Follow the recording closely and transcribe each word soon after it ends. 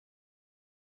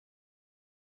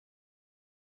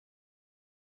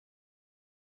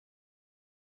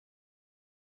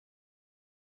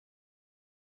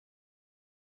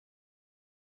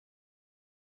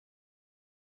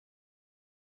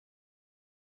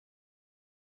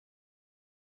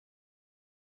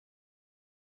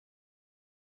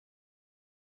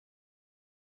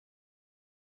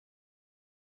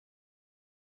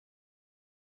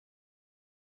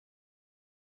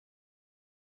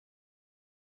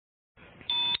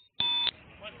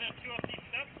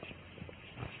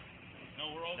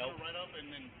Nope. Right up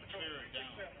and then clear it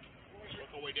down.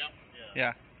 Work our way down?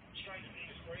 Yeah. Let's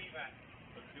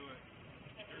do it.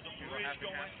 There's a bridge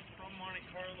going from Monte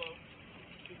Carlo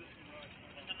to this garage.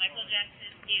 The Michael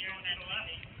Jackson Theater in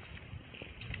Manchester.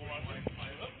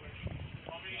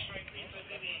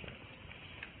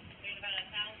 There's about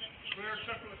 1,000 people. Clear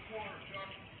except for the corner, Chuck.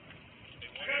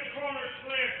 That corner is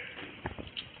clear.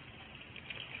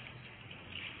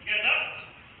 Get it up?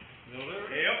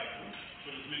 Yep.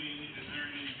 Put as many as there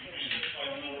as you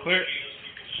can. Clear.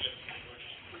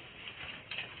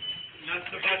 That's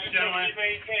the best, gentlemen.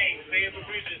 Stay at the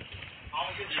bridges.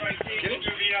 I'll get right to the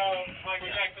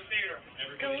Michael Jackson Theater.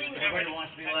 Everybody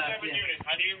wants to be last in.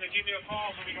 I need him to give me a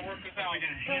call so we can work this out. We're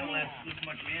going to handle this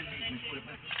much man-made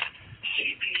equipment.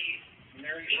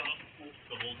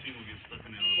 The whole team will get stuck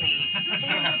in the elevator.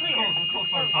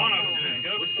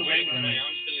 What's the wait limit?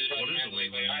 What is the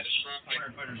wait limit?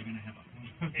 Firefighters are going to have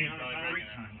a great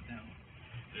time with that one.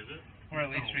 Is it? We're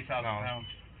at least 3,000 pounds.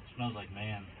 Smells like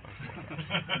man.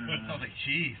 Smells like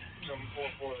cheese.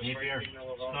 Napier.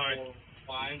 Sorry.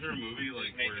 Isn't there a movie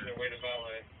like where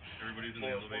everybody's in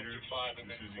the elevator as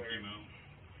soon as you came out?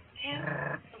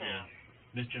 Yeah.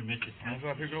 Mr. and Mrs. Smith.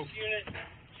 What's up, here goes? Unit,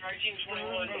 strike team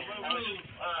 21, I was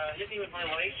hitting with my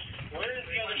light. Where is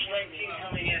the other strike team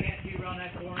coming in? Can't see around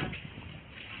that corner.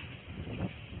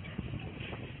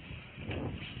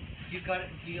 You cut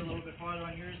it and see a little bit farther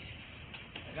on yours.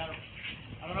 I got it.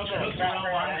 I don't know if the hook's around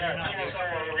mine or not.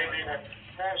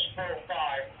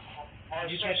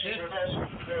 You catch this?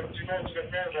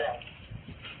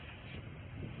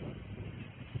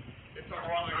 It's our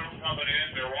one coming in.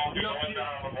 They're walking going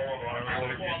down the boulevard. Now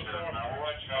we'll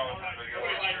let you know if they go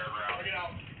in there around.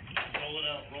 Roll it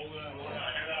out.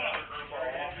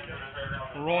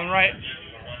 We're rolling right.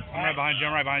 I'm right behind you.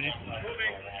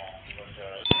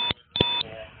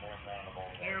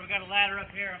 There, we got a ladder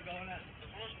up here. I'm going up. The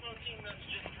first team that's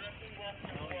just drifting west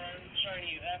of where I'm showing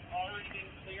you, that's already been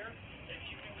cleared. If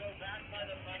you can go back by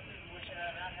the buses, which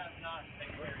that has not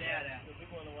been cleared. Where's Dad at? The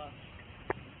people on the left.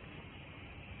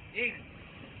 Ethan.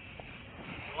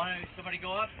 Want somebody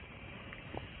go up?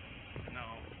 No.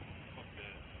 Fuck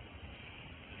that.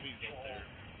 He's up there.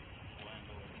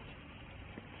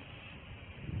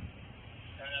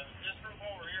 And this group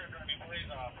over here is going to be plain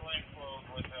clothes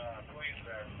with plain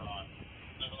vests on.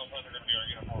 Doesn't look like they're going to be our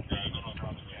uniform guys. I don't know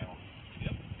about the channel.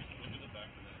 Yep. Look at the back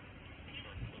of that.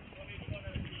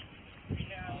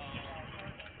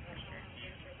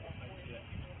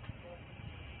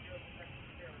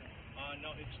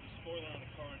 No, it's the spoiler on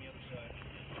the car on the other side.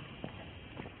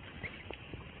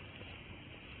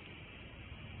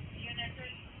 Unit 3.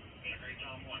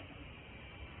 Tom 1.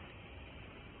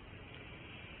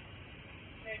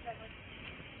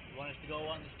 You want us to go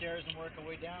on the stairs and work our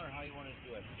way down, or how you want us to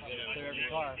do it? You gotta clear every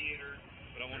car.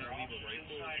 But I want to leave a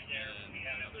rifle and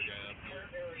another guy up here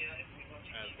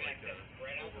as like a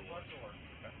overwatch.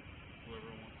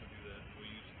 Whoever wants to do that, will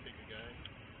you take a guy and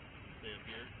stay up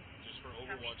here just for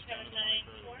overwatch down to the Monte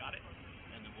Carlo? Got it.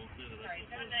 And then we'll clear the rest Sorry, of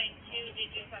the floor. 792,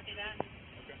 did you copy that?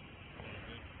 Okay.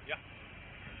 Good. Yeah.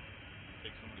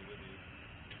 Take somebody with you.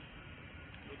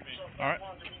 With me. All right.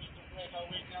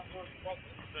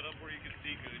 Set up where you can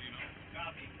see good, you know?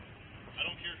 Copy. I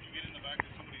don't care if you get in the back of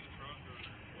somebody's truck or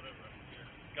whatever. I don't care.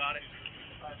 Got it.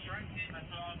 Strike team, I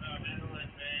saw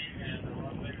Mandalay Bay and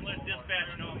Let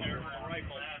dispatch know here with a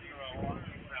rifle.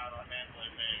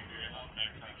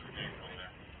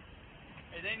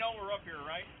 Hey, they know we're up here,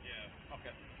 right? Yeah.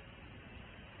 Okay.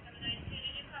 792,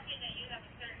 did you copy that you have a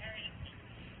clear area?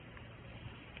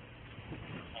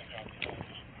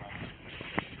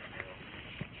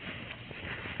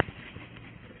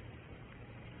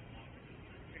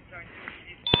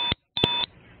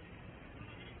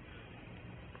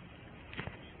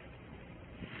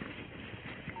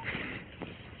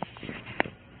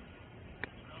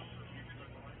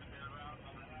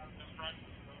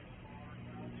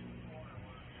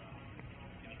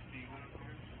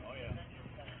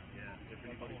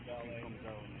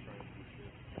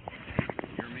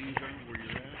 Your main zone where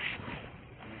you're at?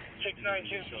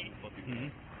 692. Mm-hmm.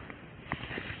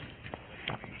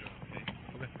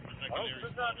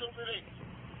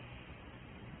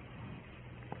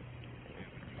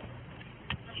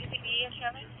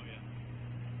 Chevy? Oh, yeah.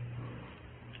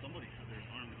 Somebody said there's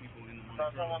armed people in the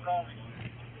Monte Someone Carlo. call.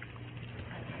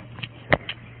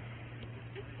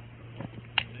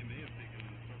 They may have taken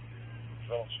the truck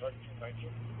there. Strike team 19.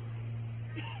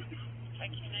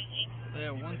 Strike team 19. They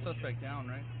have one suspect down,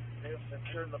 right? They have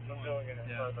secured the pavilion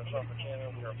inside the Suffolk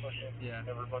Canyon. We are pushing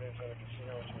everybody inside the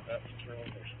casino to that secure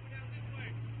location.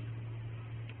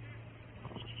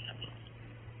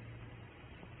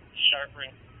 Sharp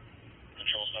ring.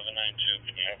 Patrol 792.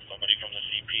 Can you have somebody from the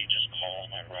CP just call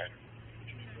my rider?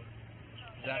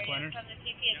 Zach Leonard. From the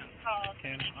CPS call.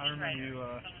 Ken, I remember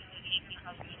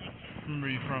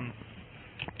you from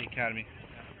the academy.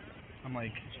 I'm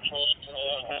like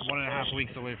 1.5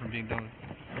 weeks away from being done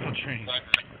with training.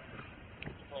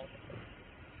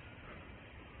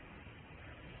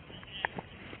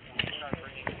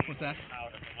 What's that?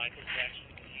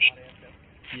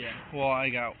 Yeah. Well, I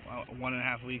got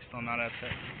 1.5 weeks till I'm not at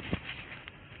that.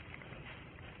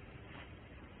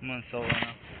 I'm on solo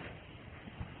now.